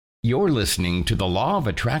You're listening to the Law of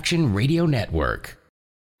Attraction Radio Network.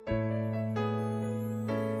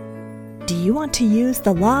 Do you want to use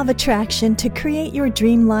the law of attraction to create your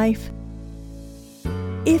dream life?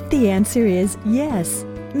 If the answer is yes,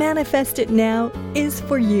 Manifest It Now is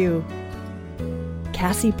for you.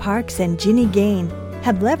 Cassie Parks and Ginny Gain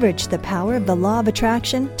have leveraged the power of the law of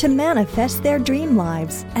attraction to manifest their dream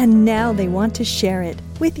lives, and now they want to share it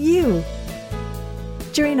with you.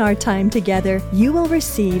 During our time together, you will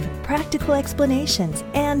receive practical explanations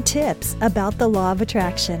and tips about the law of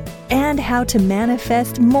attraction and how to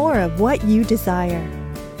manifest more of what you desire.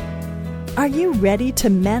 Are you ready to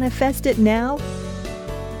manifest it now?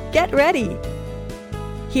 Get ready!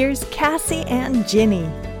 Here's Cassie and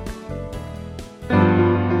Ginny.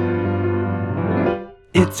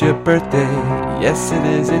 It's your birthday, yes it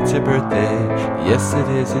is, it's your birthday, yes it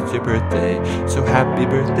is, it's your birthday, so happy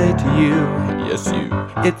birthday to you, yes you.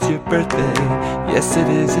 It's your birthday, yes it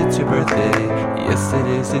is, it's your birthday, yes it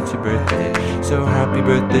is, it's your birthday, so happy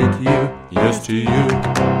birthday to you, yes to you.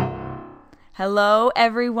 Hello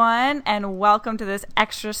everyone, and welcome to this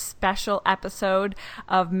extra special episode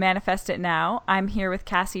of Manifest It Now. I'm here with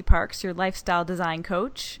Cassie Parks, your lifestyle design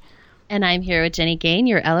coach. And I'm here with Ginny Gain,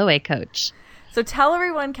 your LOA coach. So tell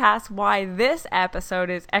everyone, Cass, why this episode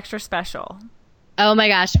is extra special. Oh my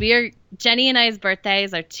gosh, Jenny and I's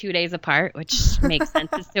birthdays are 2 days apart, which makes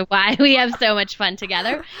sense as to why we have so much fun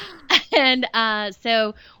together. And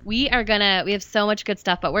so we have so much good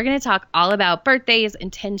stuff, but we're going to talk all about birthdays,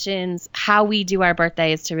 intentions, how we do our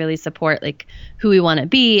birthdays to really support like who we want to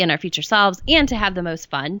be and our future selves and to have the most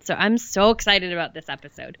fun. So I'm so excited about this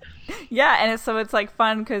episode. Yeah, and it's like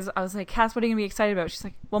fun because I was like, Cass, what are you going to be excited about? She's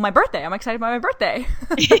like, well, my birthday. I'm excited about my birthday.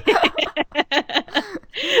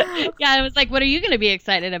 Yeah, I was like, what are you going to be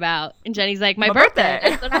excited about? And Jenny's like, my birthday.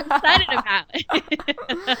 That's what I'm excited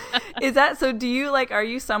about. Is that so? Do you are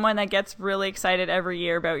you someone that gets really excited every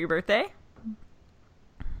year about your birthday?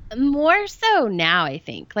 More so now, I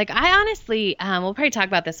think. I honestly, we'll probably talk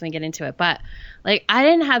about this when we get into it, but I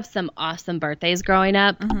didn't have some awesome birthdays growing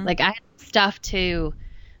up. Mm-hmm. I had stuff to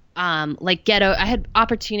I had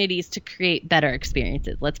opportunities to create better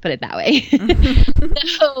experiences. Let's put it that way.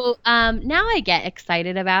 So now I get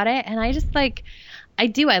excited about it, and I just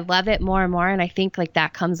I love it more and more, and I think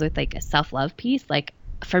that comes with a self-love piece.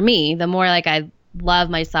 For me, the more I love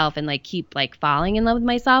myself and keep falling in love with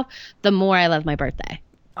myself, the more I love my birthday.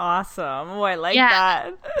 Awesome. Oh, I like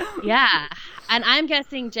that. Yeah. And I'm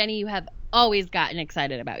guessing, Jenny, you have always gotten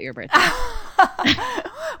excited about your birthday.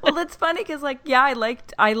 Well, it's funny because I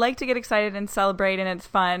like to get excited and celebrate, and it's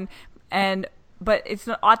fun, but it's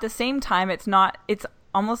not, at the same time it's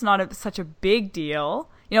almost not such a big deal.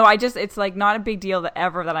 It's not a big deal that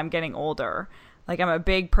I'm getting older. I'm a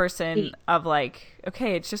big person of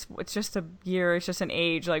okay, it's just a year, it's just an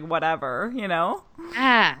age, whatever,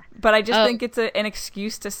 Yeah. But I just think it's an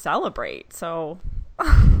excuse to celebrate. So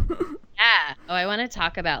yeah. Oh, I want to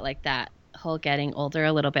talk about that whole getting older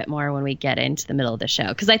a little bit more when we get into the middle of the show,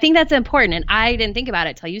 because I think that's important, and I didn't think about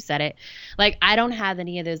it till you said it. I don't have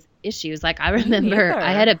any of those issues. I remember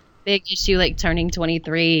I had a big issue turning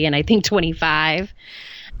 23 and I think 25,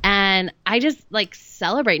 and I just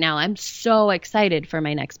celebrate now. I'm so excited for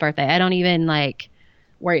my next birthday. I don't even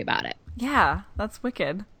worry about it. Yeah, that's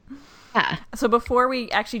wicked. Yeah. So before we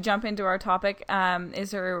actually jump into our topic, is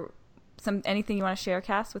there anything you want to share,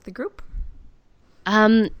 Cass, with the group?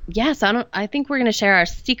 Yes, I think we're going to share our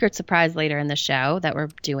secret surprise later in the show that we're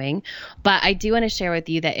doing, but I do want to share with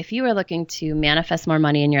you that if you are looking to manifest more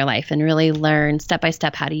money in your life and really learn step by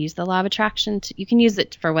step how to use the law of attraction, you can use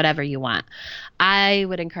it for whatever you want. I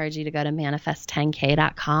would encourage you to go to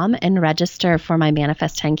manifest10k.com and register for my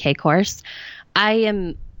Manifest 10K course. I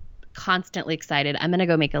am constantly excited. I'm going to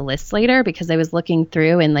go make a list later because I was looking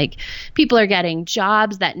through and people are getting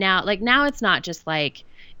jobs that now it's not just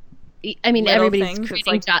Little everybody's things.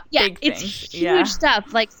 creating It's jobs. Yeah, big it's things. huge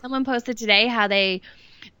stuff. Someone posted today how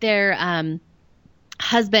their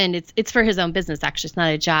husband, it's for his own business, actually. It's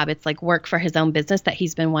not a job. It's work for his own business that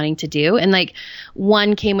he's been wanting to do. And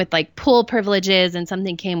one came with pool privileges and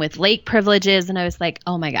something came with lake privileges. And I was like,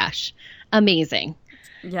 oh my gosh, amazing.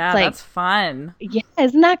 Yeah, that's fun. Yeah,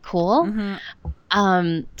 isn't that cool?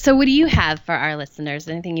 Mm-hmm. So what do you have for our listeners?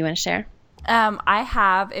 Anything you want to share? I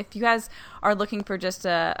have, if you guys are looking for just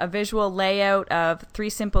a visual layout of 3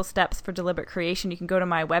 simple steps for deliberate creation, you can go to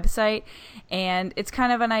my website, and it's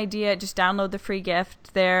kind of an idea. Just download the free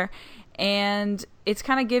gift there, and it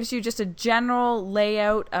kind of gives you just a general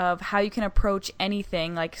layout of how you can approach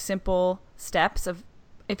anything, simple steps of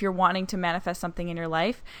if you're wanting to manifest something in your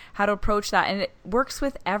life, how to approach that. And it works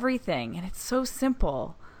with everything, and it's so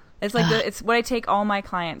simple. It's like it's what I take all my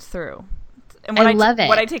clients through. And I love it.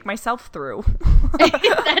 What I take myself through.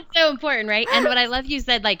 That's so important, right? And what I love you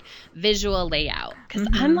said, like visual layout, because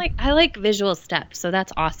I like visual steps. So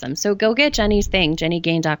that's awesome. So go get Jenny's thing,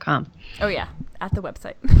 jennygain.com. Oh yeah, at the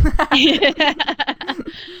website.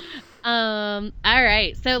 All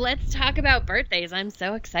right. So let's talk about birthdays. I'm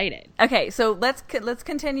so excited. Okay, so let's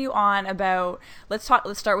continue on about let's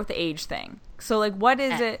start with the age thing. So like what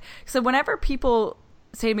is it? So whenever people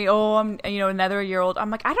say to me, "Oh, I'm another year old," I'm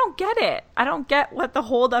like, I don't get it. I don't get what the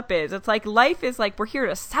holdup is. It's like life is like we're here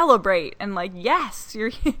to celebrate, and like yes,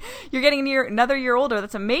 you're getting another year older.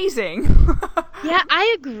 That's amazing. Yeah,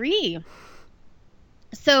 I agree.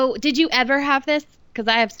 So, did you ever have this? Because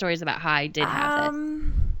I have stories about how I did have this.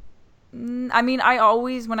 I mean, I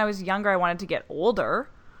always, when I was younger, I wanted to get older.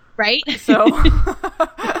 Right? So,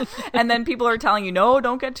 and then people are telling you, no,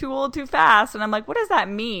 don't get too old too fast. And I'm like, what does that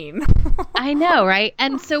mean? I know, right?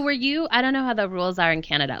 And so were you, I don't know how the rules are in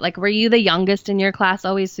Canada. Like, were you the youngest in your class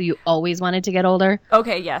always? So you always wanted to get older?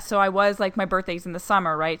 Okay, yeah. So I was like, my birthday's in the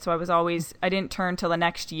summer, right? So I didn't turn till the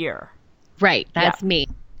next year. Right. That's me.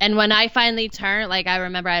 And when I finally turned, like, I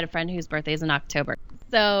remember I had a friend whose birthday's in October.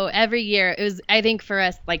 So every year it was, I think for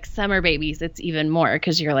us, like summer babies, it's even more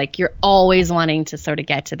because you're always wanting to sort of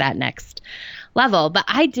get to that next level. But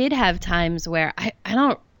I did have times where I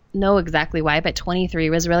don't know exactly why, but 23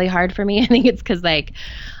 was really hard for me. I think it's because like,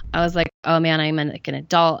 I was like, oh man, I'm like an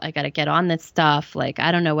adult. I got to get on this stuff. Like,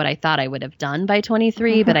 I don't know what I thought I would have done by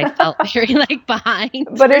 23, but I felt very like behind.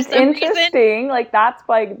 But it's interesting. Reason. Like that's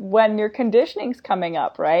like when your conditioning's coming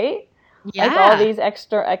up, right? Yeah. Like all these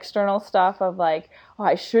external stuff of like, oh,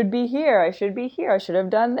 I should be here. I should be here. I should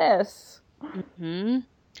have done this. Mm-hmm.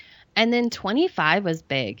 And then 25 was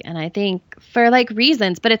big. And I think for like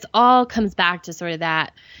reasons, but it's all comes back to sort of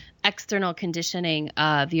that external conditioning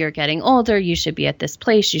of you're getting older. You should be at this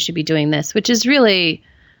place. You should be doing this, which is really,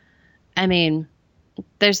 I mean,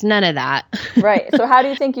 there's none of that. Right. So how do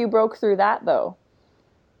you think you broke through that though?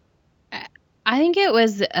 I think it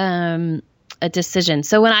was, a decision.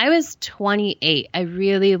 So when I was 28, I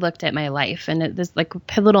really looked at my life and it was like a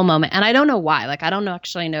pivotal moment. And I don't know why, like, I don't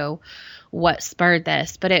actually know what spurred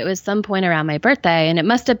this, but it was some point around my birthday. And it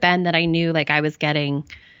must have been that I knew like I was getting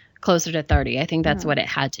closer to 30. I think that's what it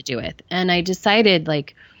had to do with. And I decided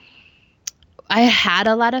like I had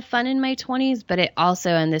a lot of fun in my 20s, but it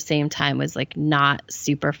also in the same time was like not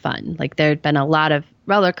super fun. Like there'd been a lot of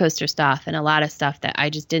roller coaster stuff and a lot of stuff that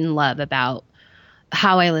I just didn't love about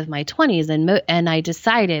how I live my 20s. And I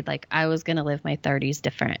decided like I was going to live my 30s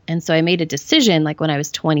different. And so I made a decision like when I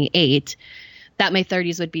was 28 that my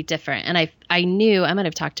 30s would be different. And I knew, I might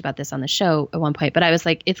have talked about this on the show at one point, but I was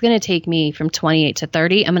like, it's going to take me from 28 to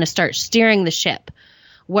 30. I'm going to start steering the ship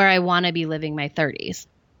where I want to be living my 30s.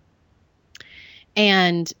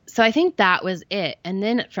 And so I think that was it. And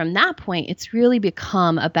then from that point, it's really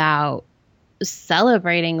become about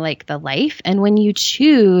celebrating like the life. And when you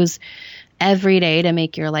choose every day to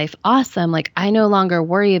make your life awesome, like I no longer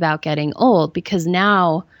worry about getting old because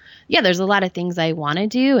now, yeah, there's a lot of things I want to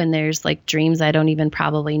do and there's like dreams I don't even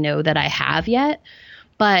probably know that I have yet.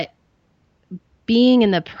 But being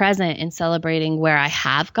in the present and celebrating where I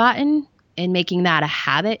have gotten and making that a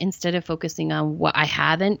habit instead of focusing on what I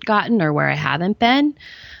haven't gotten or where I haven't been,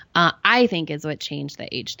 I think is what changed the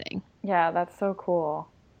age thing. Yeah, that's so cool.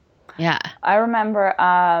 Yeah. I remember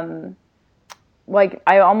like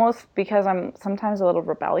I almost, because I'm sometimes a little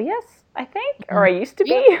rebellious, I think, or I used to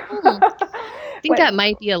be. I think that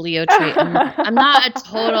might be a Leo trait. I'm not a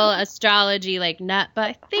total astrology like nut, but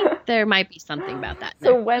I think there might be something about that.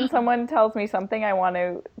 So when someone tells me something, I want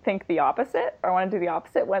to think the opposite, or I want to do the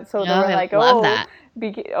opposite. So they were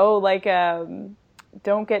like,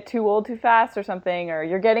 don't get too old too fast or something, or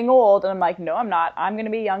you're getting old. And I'm like, no, I'm not. I'm going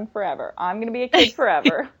to be young forever. I'm going to be a kid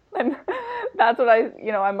forever. And that's what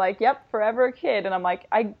I'm like, yep, forever a kid. And I'm like,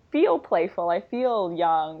 I feel playful. I feel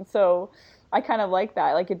young. So I kind of like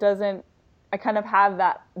that. Like I kind of have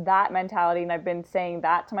that mentality. And I've been saying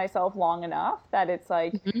that to myself long enough that it's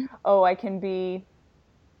like, oh, I can be,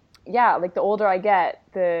 like the older I get,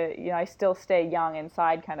 I still stay young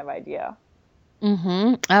inside kind of idea.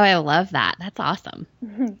 Mm-hmm. Oh, I love that. That's awesome.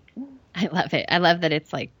 I love it. I love that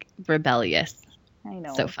it's like rebellious. I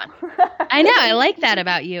know. So fun. I know. I like that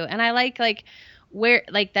about you. And I like where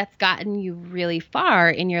like that's gotten you really far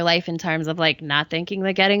in your life in terms of like not thinking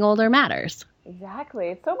that getting older matters. Exactly.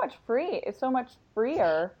 It's so much It's so much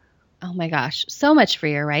freer. Oh my gosh. So much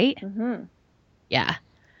freer, right? Mm-hmm. Yeah.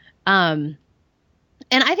 And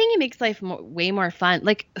I think it makes life way more fun.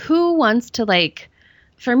 Like who wants to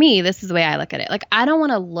for me, this is the way I look at it. Like I don't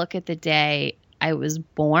want to look at the day I was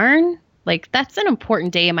born Like, that's an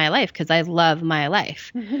important day in my life because I love my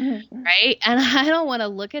life. Right. And I don't want to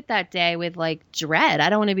look at that day with like dread. I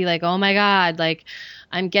don't want to be like, oh my God, like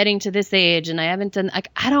I'm getting to this age and I haven't done, like,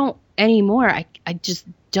 I don't anymore. I just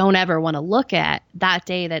don't ever want to look at that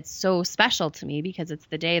day that's so special to me because it's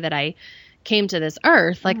the day that I came to this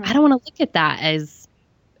earth. Like, I don't want to look at that as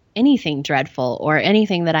anything dreadful or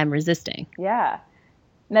anything that I'm resisting. Yeah.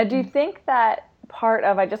 Now, do you think that part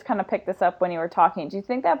of, I just kind of picked this up when you were talking, do you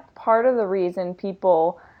think that part of the reason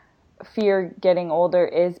people fear getting older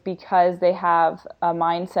is because they have a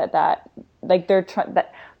mindset that like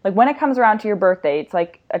that like when it comes around to your birthday, it's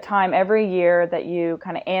like a time every year that you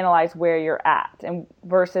kind of analyze where you're at and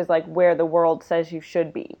versus like where the world says you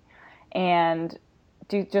should be. And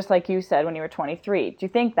just like you said when you were 23, do you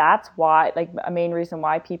think that's why, like a main reason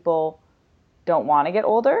why people don't want to get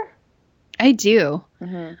older? I do.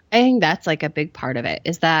 I think that's like a big part of it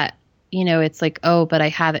is that, you know, it's like, oh, but I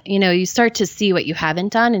haven't, you know, you start to see what you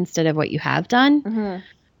haven't done instead of what you have done.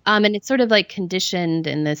 And it's sort of like conditioned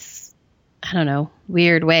in this, I don't know,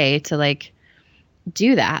 weird way to like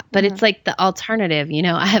do that. But it's like the alternative, you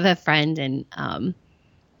know, I have a friend and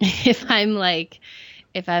if I'm like,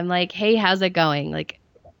 hey, how's it going? Like,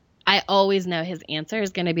 I always know his answer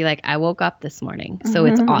is going to be like, I woke up this morning, so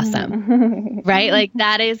it's awesome. Right? Like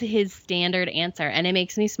that is his standard answer. And it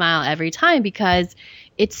makes me smile every time because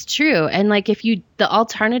it's true. And like the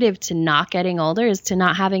alternative to not getting older is to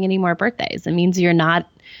not having any more birthdays. It means you're not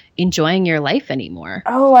enjoying your life anymore.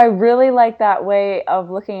 Oh, I really like that way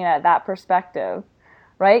of looking at that perspective,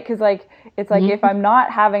 right? Because like, it's like if I'm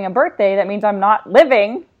not having a birthday, that means I'm not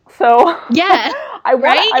living. So yeah, I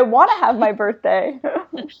want to have my birthday.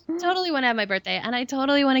 Totally want to have my birthday, and I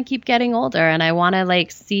totally want to keep getting older, and I want to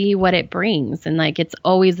like see what it brings, and like it's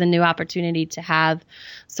always a new opportunity to have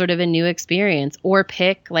sort of a new experience or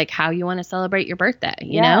pick like how you want to celebrate your birthday,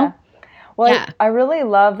 you know? Well, yeah. I really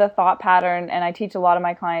love the thought pattern, and I teach a lot of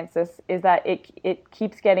my clients this, is that it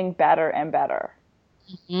keeps getting better and better.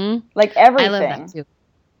 Like everything. I love that too.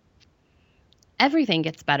 Everything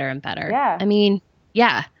gets better and better. Yeah. I mean,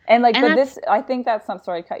 yeah. And like, but this, I think that's some,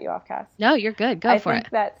 sorry to cut you off, Cass. No, you're good. Go for it. I think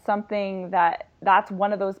that's something that's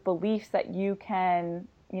one of those beliefs that you can,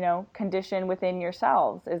 you know, condition within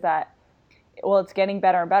yourselves is that, well, it's getting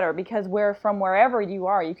better and better because from wherever you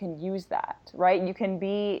are, you can use that, right? You can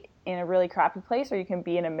be in a really crappy place or you can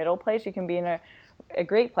be in a middle place. You can be in a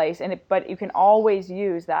great place. But you can always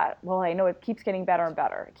use that. Well, I know it keeps getting better and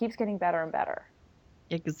better. It keeps getting better and better.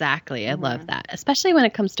 Exactly. I love that, especially when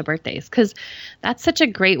it comes to birthdays, because that's such a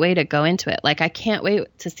great way to go into it. Like, I can't wait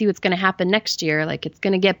to see what's going to happen next year. Like, it's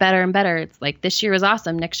going to get better and better. It's like, this year was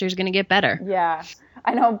awesome. Next year's going to get better. Yeah.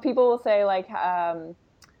 I know people will say, like,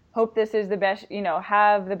 hope this is the best, you know,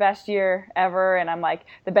 have the best year ever. And I'm like,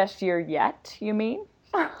 the best year yet, you mean?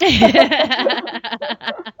 I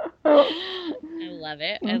love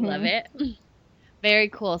it. I love it. Very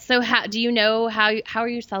cool. So how are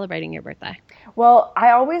you celebrating your birthday? Well,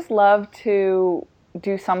 I always love to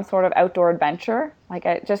do some sort of outdoor adventure. Like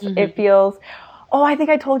it feels, I think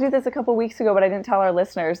I told you this a couple weeks ago, but I didn't tell our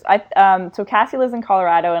listeners. So Cassie lives in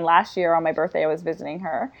Colorado, and last year on my birthday, I was visiting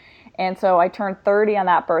her. And so I turned 30 on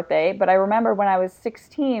that birthday. But I remember when I was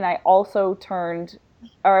 16, I was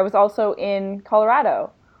also in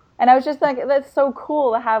Colorado. And I was just like, that's so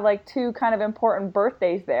cool to have like two kind of important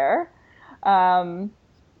birthdays there.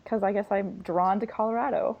 Because I guess I'm drawn to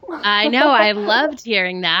Colorado. I know. I loved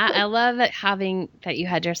hearing that. I love that you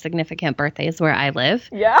had your significant birthdays where I live.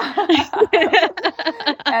 Yeah.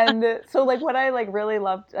 And so like what I like really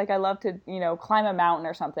loved, like I love to, you know, climb a mountain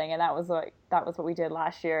or something. And that was what we did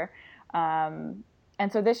last year. And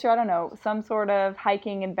so this year, I don't know, some sort of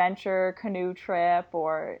hiking adventure, canoe trip,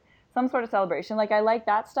 or some sort of celebration. Like I like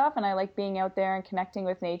that stuff, and I like being out there and connecting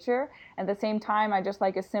with nature. At the same time, I just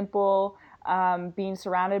like a simple being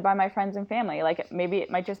surrounded by my friends and family. Like maybe it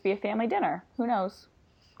might just be a family dinner. Who knows?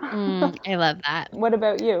 I love that. What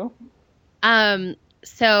about you?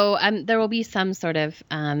 So there will be some sort of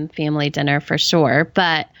family dinner for sure,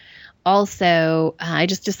 but also I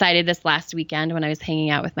just decided this last weekend when I was hanging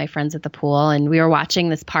out with my friends at the pool and we were watching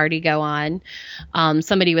this party go on.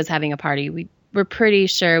 Somebody was having a party. We were pretty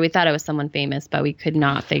sure, we thought it was someone famous, but we could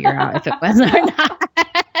not figure out if it was or not.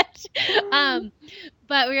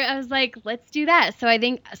 But I was like, let's do that. So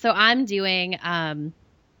I'm doing a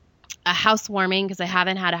housewarming because I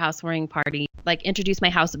haven't had a housewarming party, like introduce my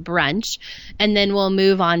house brunch, and then we'll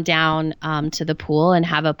move on down to the pool and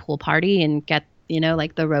have a pool party and get, you know,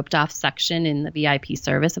 like the roped off section in the VIP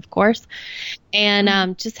service, of course,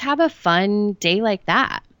 and just have a fun day like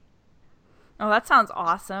that. Oh, that sounds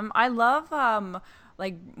awesome. I love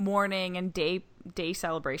like morning and day day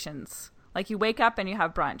celebrations. Like you wake up and you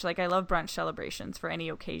have brunch. Like I love brunch celebrations for any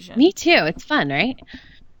occasion. Me too. It's fun, right?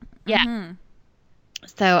 Yeah.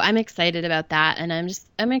 So I'm excited about that. And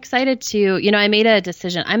I'm excited to, I made a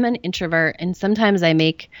decision. I'm an introvert, and sometimes I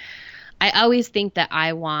always think that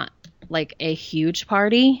I want like a huge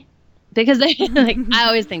party, because like I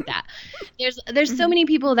always think that there's so many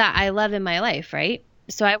people that I love in my life, right?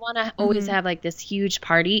 So I want to always have like this huge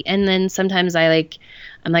party. And then sometimes I'm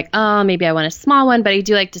like, oh, maybe I want a small one, but I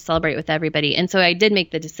do like to celebrate with everybody. And so I did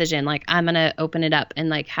make the decision, like, I'm going to open it up and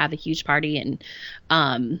like have a huge party,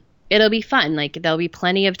 and it'll be fun. Like there'll be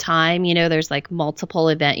plenty of time, there's like multiple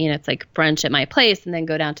event, it's like brunch at my place and then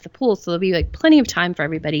go down to the pool. So there'll be like plenty of time for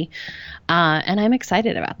everybody. And I'm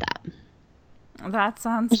excited about that. That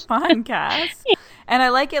sounds fun, Cass. And I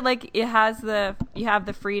like it. Like you have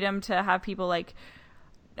the freedom to have people like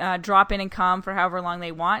drop in and come for however long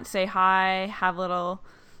they want, say hi, have a little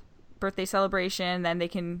birthday celebration, then they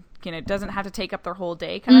can, it doesn't have to take up their whole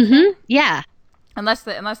day kind of thing. Yeah. Unless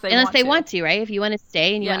they want to, right? If you want to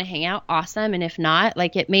stay and you want to hang out, awesome. And if not,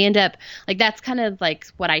 like it may end up like, that's kind of like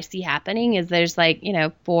what I see happening is there's like,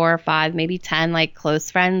 4 or 5, maybe 10 like close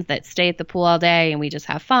friends that stay at the pool all day and we just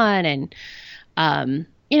have fun and,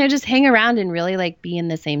 just hang around and really like be in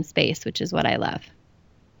the same space, which is what I love.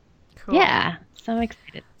 Cool. Yeah. So I'm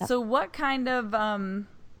excited. So what kind of,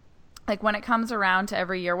 like when it comes around to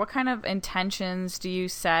every year, what kind of intentions do you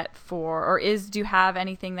set for, or do you have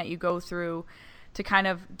anything that you go through to kind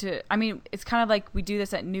of, it's kind of like we do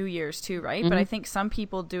this at New Year's too, right? But I think some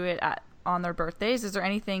people do it on their birthdays. Is there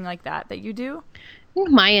anything like that you do? I think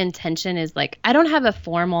my intention is like, I don't have a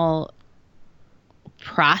formal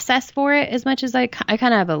process for it as much as I kind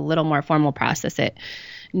of have a little more formal process at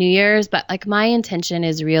New Year's, but like my intention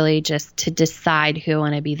is really just to decide who I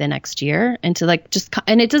want to be the next year, and to like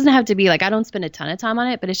and it doesn't have to be like I don't spend a ton of time on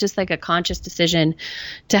it, but it's just like a conscious decision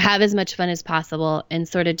to have as much fun as possible and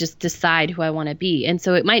sort of just decide who I want to be. And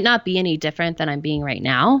so it might not be any different than I'm being right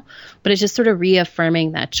now, but it's just sort of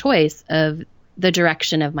reaffirming that choice of the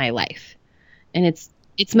direction of my life. And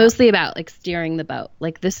it's mostly about like steering the boat.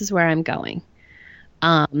 Like this is where I'm going.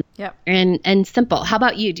 And simple. How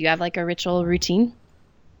about you? Do you have like a ritual routine?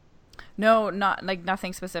 No, not like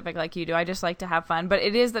nothing specific like you do. I just like to have fun, but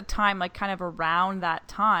it is the time, like kind of around that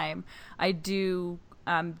time, I do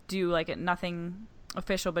like nothing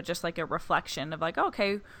official, but just like a reflection of like,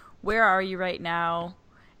 okay, where are you right now?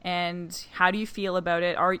 And how do you feel about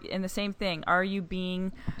it? And the same thing, are you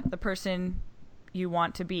being the person you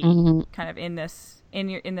want to be kind of in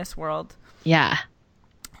this world? Yeah.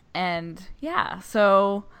 And yeah,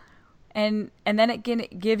 so, and then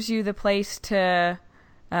it gives you the place to,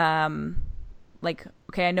 like,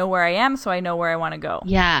 okay, I know where I am, so I know where I want to go.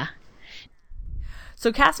 Yeah.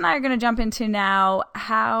 So Cass and I are going to jump into now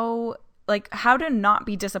how to not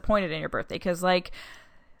be disappointed in your birthday. Cause like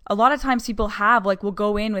a lot of times people will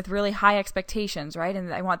go in with really high expectations, right?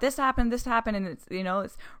 And I want this to happen. And it's,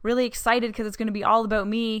 it's really excited cause it's going to be all about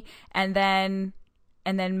me. And then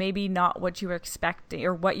maybe not what you were expecting,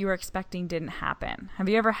 or what you were expecting didn't happen. Have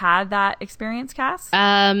you ever had that experience, Cass?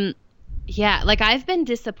 Yeah, like I've been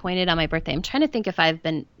disappointed on my birthday. I'm trying to think if I've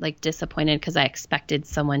been like disappointed because I expected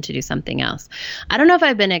someone to do something else. I don't know if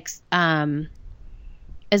I've been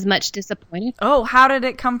as much disappointed. Oh, how did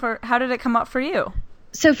it come up for you?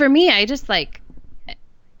 So for me, I just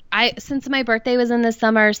since my birthday was in the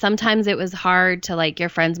summer, sometimes it was hard to like your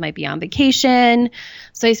friends might be on vacation.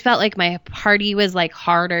 So I felt like my party was like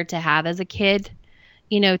harder to have as a kid,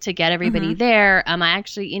 to get everybody there. I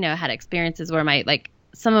actually, had experiences where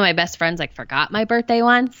some of my best friends like forgot my birthday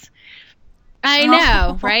once. I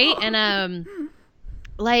know, right? And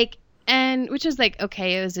and which was like,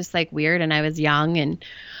 okay, it was just like weird and I was young and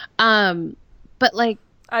but like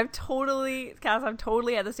I've totally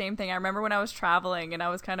had the same thing. I remember when I was traveling and I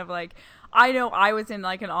was kind of like, I know I was in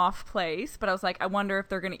like an off place, but I was like, I wonder if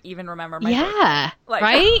they're going to even remember my birthday. Like,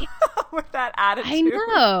 right? With that attitude. I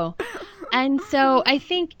know. And so I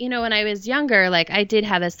think, when I was younger, like I did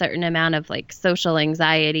have a certain amount of like social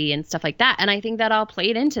anxiety and stuff like that. And I think that all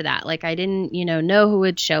played into that. Like I didn't, know who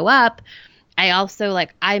would show up. I also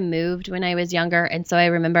I moved when I was younger. And so I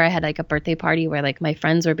remember I had like a birthday party where like my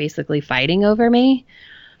friends were basically fighting over me.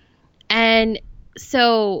 And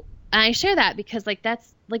so I share that because like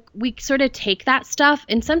that's like we sort of take that stuff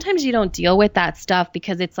and sometimes you don't deal with that stuff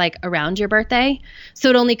because it's like around your birthday. So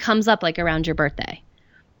it only comes up like around your birthday.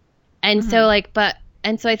 And so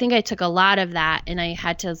so I think I took a lot of that and I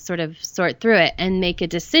had to sort of sort through it and make a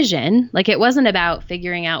decision. Like it wasn't about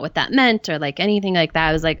figuring out what that meant or like anything like that.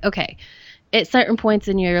 I was like, okay, at certain points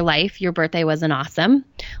in your life, your birthday wasn't awesome.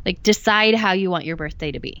 Like decide how you want your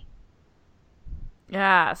birthday to be.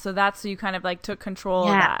 Yeah, so you kind of like took control of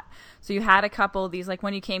that. So you had a couple of these, like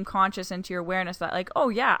when you came conscious into your awareness that like, oh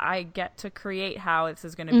yeah, I get to create how this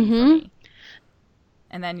is going to be for me.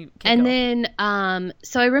 And then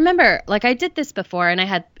so I remember, like, I did this before, and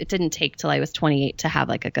it didn't take till I was 28 to have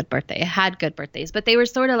like a good birthday. I had good birthdays, but they were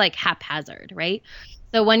sort of like haphazard, right?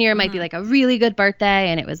 So one year might be like a really good birthday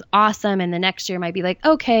and it was awesome, and the next year might be like,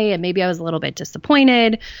 okay, and maybe I was a little bit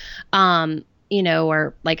disappointed,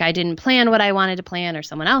 or like I didn't plan what I wanted to plan, or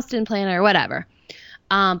someone else didn't plan, or whatever.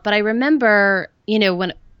 But I remember,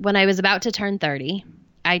 when I was about to turn 30,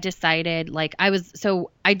 I decided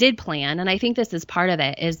I did plan, and I think this is part of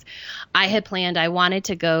it, is I had planned, I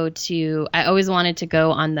always wanted to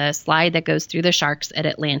go on the slide that goes through the sharks at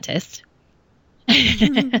Atlantis.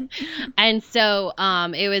 And so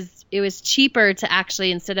it was cheaper to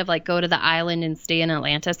actually, instead of like go to the island and stay in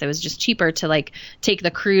Atlantis, it was just cheaper to like take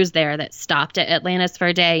the cruise there that stopped at Atlantis for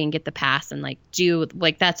a day and get the pass and like do,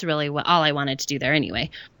 like, that's really all I wanted to do there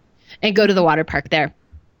anyway, and go to the water park there.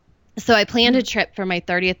 So I planned a trip for my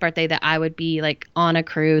 30th birthday that I would be like on a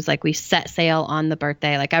cruise. Like we set sail on the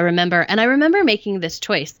birthday. Like I remember making this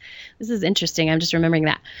choice. This is interesting. I'm just remembering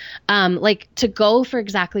that. Like to go for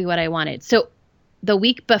exactly what I wanted. So the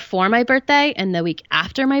week before my birthday and the week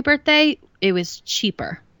after my birthday, it was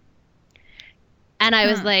cheaper. And I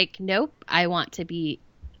was like, nope, I want to be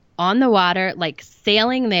on the water, like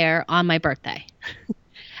sailing there on my birthday.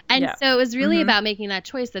 And so it was really about making that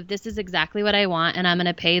choice of, this is exactly what I want, and I'm going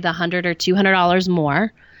to pay the $100 or $200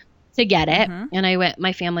 more to get it. And I went,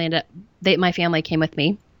 my family came with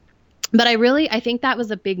me. But I think that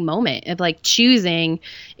was a big moment of like choosing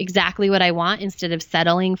exactly what I want instead of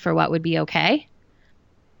settling for what would be okay.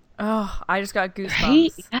 Oh, I just got goosebumps.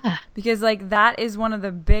 Right? Yeah. Because like that is one of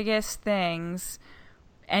the biggest things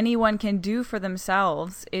anyone can do for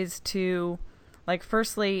themselves, is to like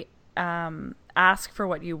firstly ask for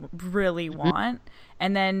what you really want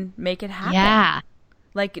and then make it happen. Yeah.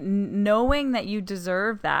 Like knowing that you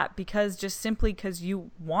deserve that simply because you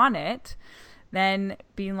want it, then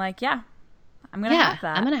being like, yeah, I'm going to have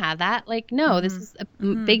that. I'm going to have that. Like, no, this is a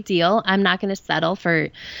big deal. I'm not going to settle for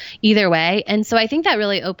either way. And so I think that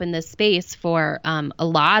really opened the space for a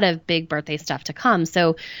lot of big birthday stuff to come.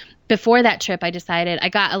 So before that trip, I decided, I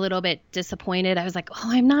got a little bit disappointed. I was like, oh,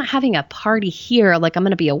 I'm not having a party here. Like, I'm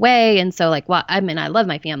going to be away. And so like, I love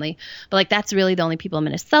my family, but like, that's really the only people I'm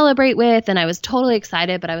going to celebrate with. And I was totally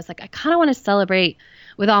excited, but I was like, I kind of want to celebrate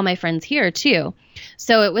with all my friends here too.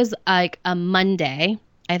 So it was like a Monday,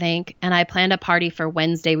 I think, and I planned a party for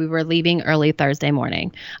Wednesday. We were leaving early Thursday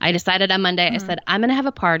morning. I decided on Monday, I said, I'm going to have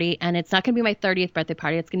a party, and it's not going to be my 30th birthday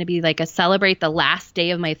party. It's going to be like a celebrate the last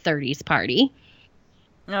day of my 30s party.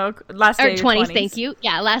 No, last day or 20s, thank you.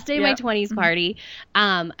 Yeah, last day of my 20s party.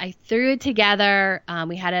 I threw it together.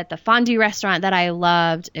 We had it at the fondue restaurant that I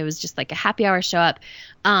loved. It was just like a happy hour show up.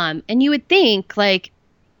 And you would think like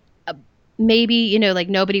maybe, like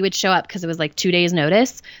nobody would show up because it was like 2 days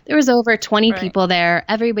notice. There was over 20 people there.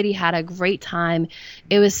 Everybody had a great time.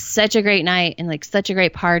 It was such a great night and like such a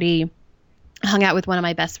great party. I hung out with one of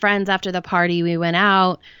my best friends after the party. We went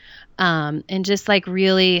out. And just like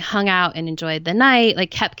really hung out and enjoyed the night, like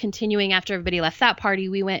kept continuing after everybody left that party.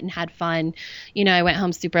 We went and had fun. I went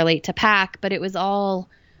home super late to pack, but it was all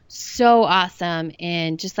so awesome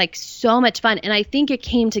and just like so much fun. And I think it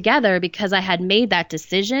came together because I had made that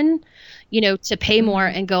decision, to pay more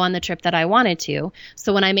and go on the trip that I wanted to.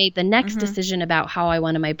 So when I made the next decision about how I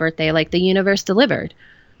wanted my birthday, like the universe delivered.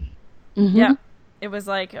 Yeah. It was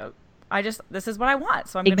like, this is what I want.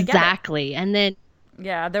 So I'm going to get it. Exactly. And then,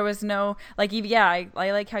 yeah, there was no, like, I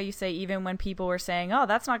like how you say, even when people were saying, oh,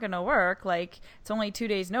 that's not going to work, like, it's only 2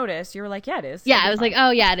 days notice, you were like, yeah, it is. Yeah, I was like, oh,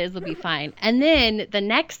 yeah, it is, it'll be fine. And then the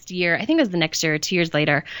next year, I think it was the next year or 2 years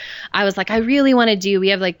later, I was like, I really want to we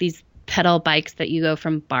have like these pedal bikes that you go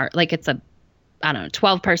from bar, like it's a,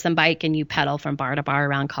 12-person bike, and you pedal from bar to bar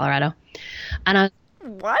around Colorado. And I was,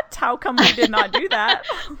 what? How come we did not do that?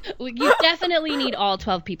 You definitely need all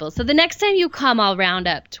 12 people. So the next time you come, I'll round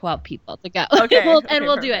up 12 people to go. Okay. We'll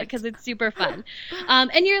perfect. do it because it's super fun.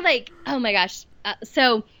 And you're like, oh my gosh.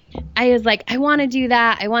 So I was like, I want to do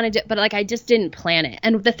that. But like, I just didn't plan it.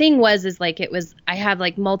 And the thing is like, I have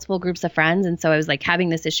like multiple groups of friends. And so I was like having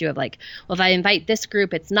this issue of like, well, if I invite this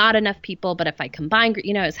group, it's not enough people. But if I combine,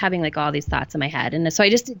 I was having like all these thoughts in my head. And so I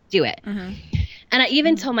just didn't do it. And I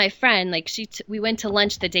even told my friend, like we went to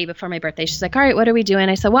lunch the day before my birthday. She's like, all right, what are we doing?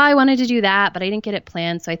 I said, well, I wanted to do that, but I didn't get it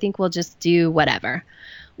planned. So I think we'll just do whatever.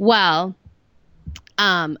 Well,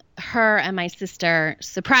 her and my sister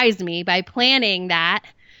surprised me by planning that.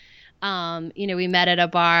 We met at a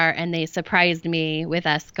bar and they surprised me with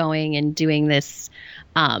us going and doing this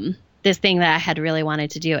this thing that I had really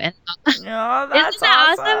wanted to do. And Oh, that's isn't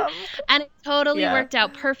that awesome? And it totally Yeah. worked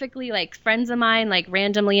out perfectly. Like friends of mine, like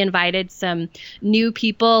randomly invited some new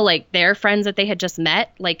people, like their friends that they had just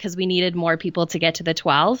met, like, cause we needed more people to get to the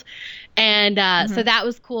 12. And, so that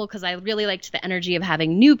was cool. Cause I really liked the energy of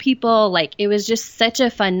having new people. Like it was just such a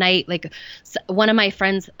fun night. Like one of my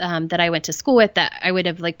friends, that I went to school with that I would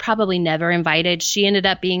have like probably never invited. She ended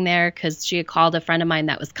up being there cause she had called a friend of mine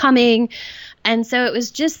that was coming. And so it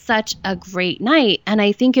was just such a great night. And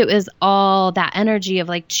I think it was all that energy of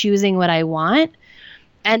like choosing what I want.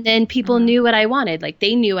 And then people knew what I wanted. Like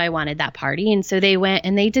they knew I wanted that party. And so they went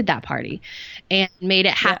and they did that party and made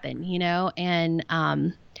it happen, you know? And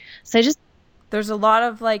so I just, There's a lot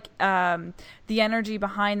of like the energy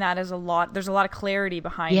behind that is a lot. There's a lot of clarity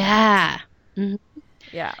behind yeah. that.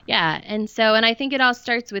 Yeah. Yeah. And I think it all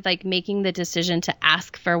starts with like making the decision to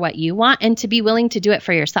ask for what you want and to be willing to do it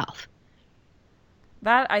for yourself.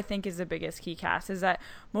 That I think is the biggest key, Cass, is that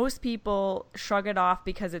most people shrug it off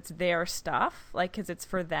because it's their stuff, like because it's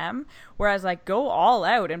for them. Whereas like go all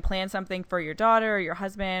out and plan something for your daughter or your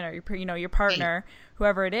husband or your partner,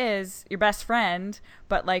 whoever it is, your best friend.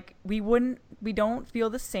 But like we don't feel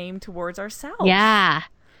the same towards ourselves. Yeah.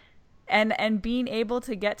 And being able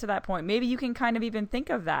to get to that point, maybe you can kind of even think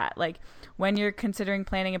of that, like when you're considering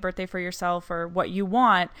planning a birthday for yourself or what you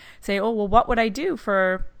want, say, oh, well, what would I do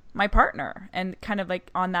for my partner? And kind of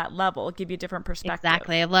like on that level, give you a different perspective.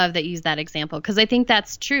 Exactly. I love that you use that example because I think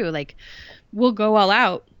that's true. Like we'll go all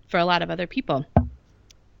out for a lot of other people.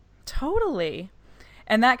 Totally.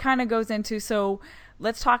 And that kind of goes into, so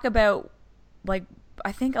let's talk about like,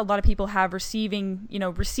 I think a lot of people have receiving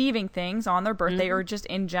things on their birthday or just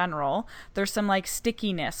in general. There's some like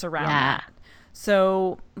stickiness around that.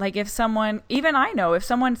 So like if someone, even I know, if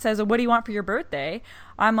someone says, oh, what do you want for your birthday?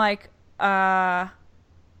 I'm like, no,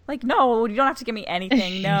 you don't have to give me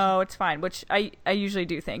anything. No, it's fine, which I usually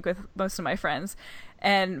do think with most of my friends.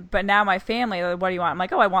 But now my family, what do you want? I'm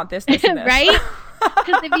like, oh, I want this, this, and this. Right?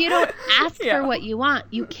 Because if you don't ask for what you want,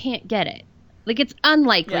 you can't get it. Like it's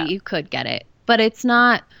unlikely you could get it, but it's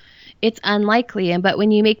unlikely. But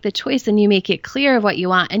when you make the choice and you make it clear of what you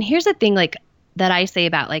want, and here's the thing like that I say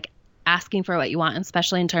about like asking for what you want, and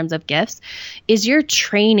especially in terms of gifts, is you're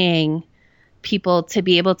training people to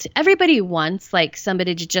be able to, everybody wants like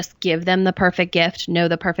somebody to just give them the perfect gift, know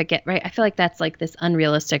the perfect gift, right? I feel like that's like this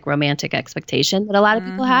unrealistic romantic expectation that a lot of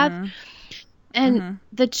people have. And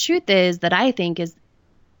the truth is that I think is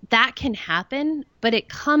that can happen, but it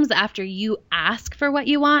comes after you ask for what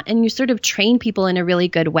you want and you sort of train people in a really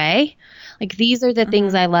good way. Like these are the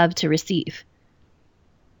things I love to receive.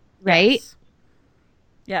 Right? Yes.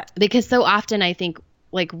 Yeah. Because so often I think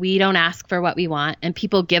like we don't ask for what we want and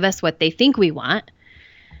people give us what they think we want.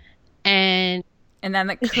 And then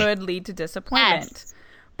that could lead to disappointment. Yes.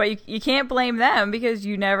 But you can't blame them because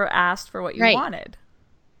you never asked for what you wanted.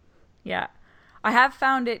 Yeah. I have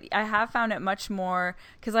found it much more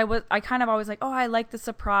because I kind of always like, oh, I like the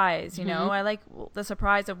surprise, you know, I like the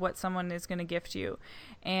surprise of what someone is going to gift you.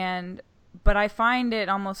 But I find it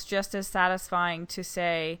almost just as satisfying to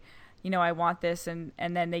say, you know, I want this and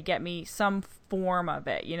then they get me some form of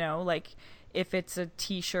it, you know, like if it's a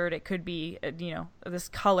t-shirt, it could be, you know, this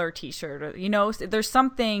color t-shirt, or, you know, there's some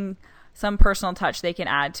personal touch they can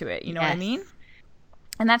add to it. You know what I mean?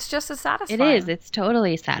 And that's just as satisfying. It is. It's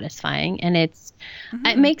totally satisfying. And it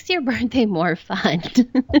makes your birthday more fun.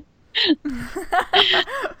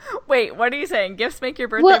 Wait, what are you saying? Gifts make your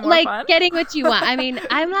birthday more like fun? Getting what you want. I mean,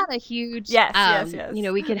 I'm not a huge, yes. You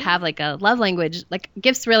know, we could have like a love language. Like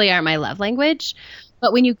gifts really aren't my love language.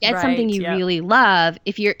 But when you get something you really love,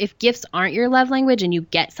 if gifts aren't your love language and you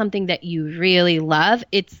get something that you really love,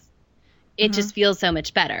 it just feels so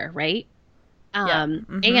much better, right?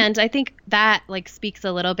 And I think that like speaks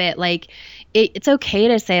a little bit like it's okay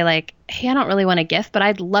to say like, hey, I don't really want a gift, but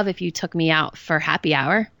I'd love if you took me out for happy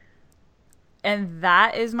hour. And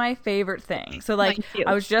that is my favorite thing. So like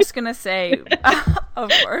I was just going to say, of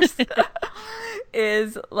course,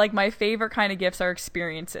 is like my favorite kind of gifts are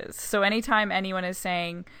experiences. So anytime anyone is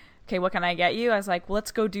saying, okay, what can I get you? I was like, well,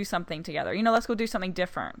 let's go do something together. You know, let's go do something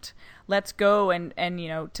different. Let's go and you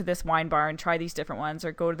know, to this wine bar and try these different ones,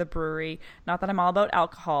 or go to the brewery. Not that I'm all about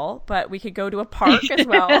alcohol, but we could go to a park as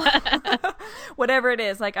well. Whatever it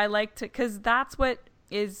is. Like I like to, because that's what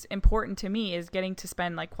is important to me, is getting to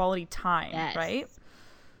spend like quality time, right?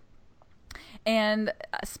 And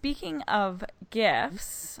speaking of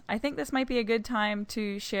gifts, I think this might be a good time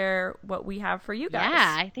to share what we have for you guys.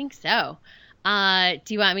 Yeah, I think so.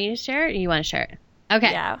 Do you want me to share it, or you want to share it?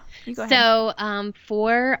 Okay. Yeah, you go ahead. So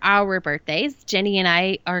for our birthdays, Jenny and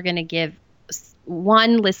I are going to give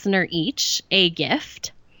one listener each a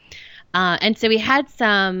gift. And so we had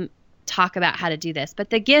some talk about how to do this, but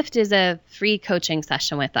the gift is a free coaching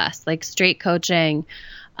session with us, like straight coaching.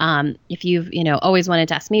 If you've, always wanted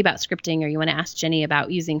to ask me about scripting, or you want to ask Jenny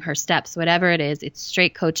about using her steps, whatever it is, it's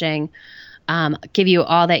straight coaching. Give you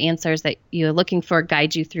all the answers that you're looking for,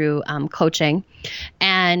 guide you through coaching.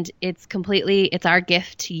 And it's our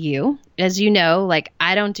gift to you. As you know, like,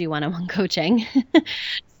 I don't do one-on-one coaching. So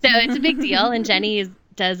it's a big deal. And Jenny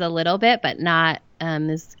does a little bit, but not,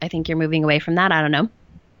 I think you're moving away from that. I don't know.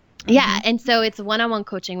 Yeah. And so it's one-on-one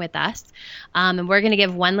coaching with us. And we're going to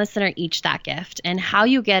give one listener each that gift. And how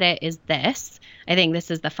you get it is this. I think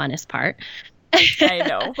this is the funnest part. I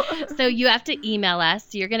know. So you have to email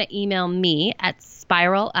us. You're going to email me at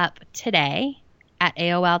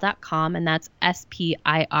spiraluptoday@aol.com. And that's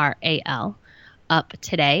SPIRAL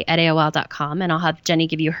uptoday@aol.com. And I'll have Jenny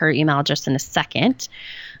give you her email address in a second.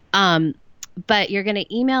 But you're going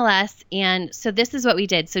to email us. And so this is what we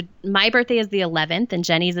did. So my birthday is the 11th and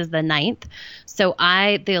Jenny's is the 9th. So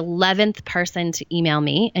the 11th person to email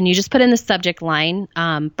me, and you just put in the subject line,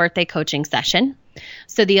 birthday coaching session.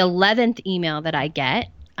 So the 11th email that I get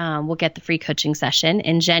will get the free coaching session.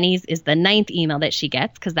 And Jenny's is the 9th email that she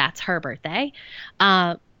gets because that's her birthday.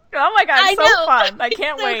 Oh my God, it's so fun. I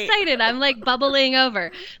can't wait. I'm so excited. I'm like bubbling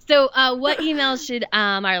over. So what email should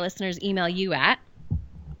our listeners email you at?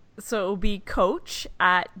 So it will be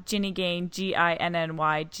coach@GinnyGain,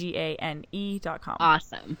 GINNYGANE.com.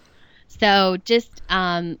 Awesome. So just,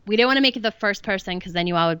 we don't want to make it the first person because then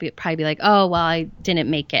you all would probably be like, oh, well, I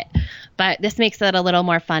didn't make it. But this makes it a little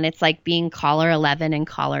more fun. It's like being caller 11 and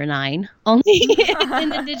caller 9, only in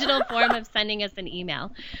the digital form of sending us an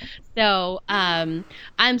email. So I'm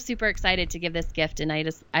super excited to give this gift. And I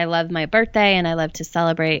love my birthday and I love to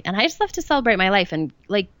celebrate. And I just love to celebrate my life. And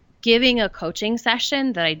like giving a coaching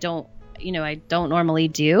session that I don't normally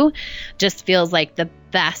do just feels like the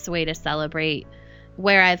best way to celebrate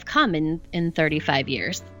where I've come in 35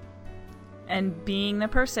 years. And being the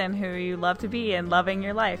person who you love to be and loving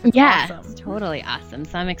your life. It's awesome. It's totally awesome.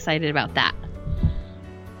 So I'm excited about that.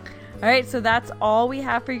 All right, so that's all we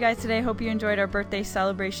have for you guys today. Hope you enjoyed our birthday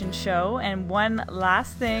celebration show. And one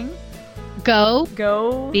last thing. Go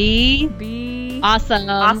be awesome.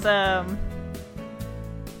 Awesome.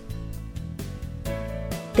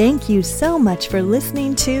 Thank you so much for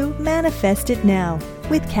listening to Manifest It Now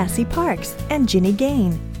with Cassie Parks and Ginny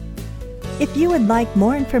Gain. If you would like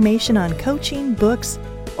more information on coaching, books,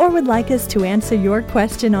 or would like us to answer your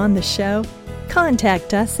question on the show,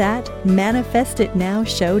 contact us at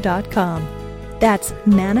manifestitnowshow.com. That's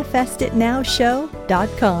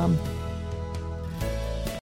manifestitnowshow.com.